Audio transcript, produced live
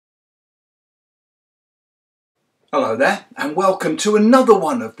Hello there and welcome to another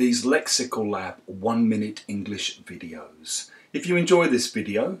one of these Lexical Lab 1 minute English videos. If you enjoy this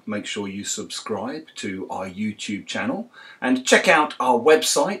video, make sure you subscribe to our YouTube channel and check out our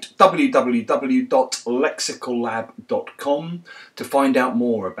website www.lexicallab.com to find out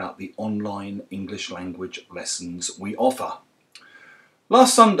more about the online English language lessons we offer.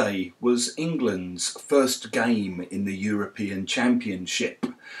 Last Sunday was England's first game in the European Championship.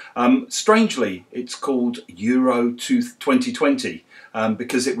 Strangely, it's called Euro 2020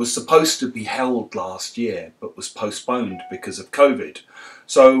 because it was supposed to be held last year but was postponed because of COVID.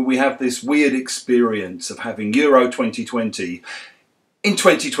 So we have this weird experience of having Euro 2020 in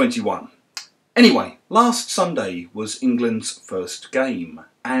 2021. Anyway, last Sunday was England's first game,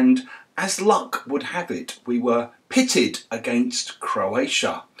 and as luck would have it, we were pitted against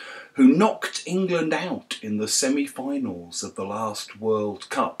Croatia, who knocked England out in the semi-finals of the last World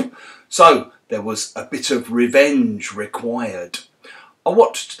Cup. So there was a bit of revenge required. I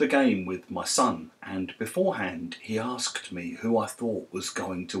watched the game with my son, and beforehand he asked me who I thought was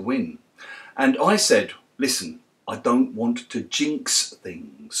going to win. And I said, listen, I don't want to jinx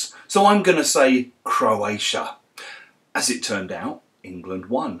things, so I'm going to say Croatia. As it turned out, England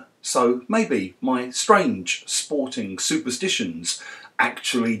won. So maybe my strange sporting superstitions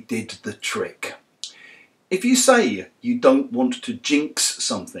actually did the trick. If you say you don't want to jinx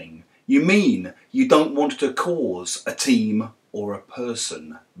something, you mean you don't want to cause a team or a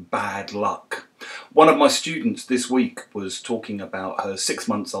person bad luck. One of my students this week was talking about her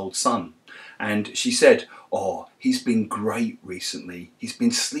 6-month-old son, and she said, "Oh, he's been great recently. He's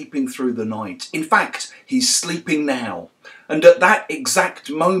been sleeping through the night. In fact, he's sleeping now." And at that exact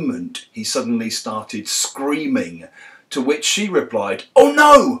moment, he suddenly started screaming, to which she replied, "Oh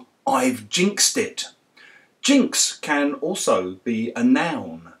no, I've jinxed it." Jinx can also be a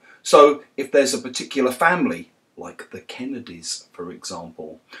noun. So if there's a particular family, like the Kennedys, for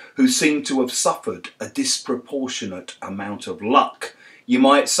example, who seem to have suffered a disproportionate amount of luck, you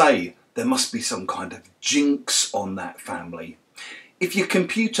might say there must be some kind of jinx on that family. If your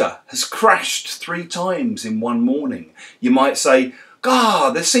computer has crashed 3 times in one morning, you might say,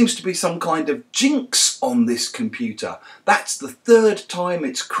 there seems to be some kind of jinx on this computer. That's the 3rd time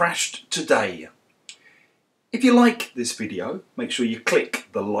it's crashed today. If you like this video, make sure you click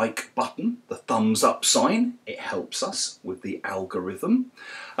the like button, the thumbs up sign. It helps us with the algorithm.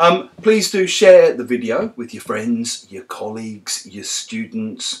 Please do share the video with your friends, your colleagues, your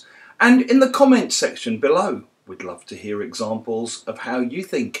students, and in the comments section below. We'd love to hear examples of how you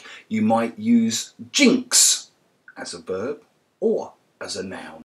think you might use jinx as a verb or as a noun.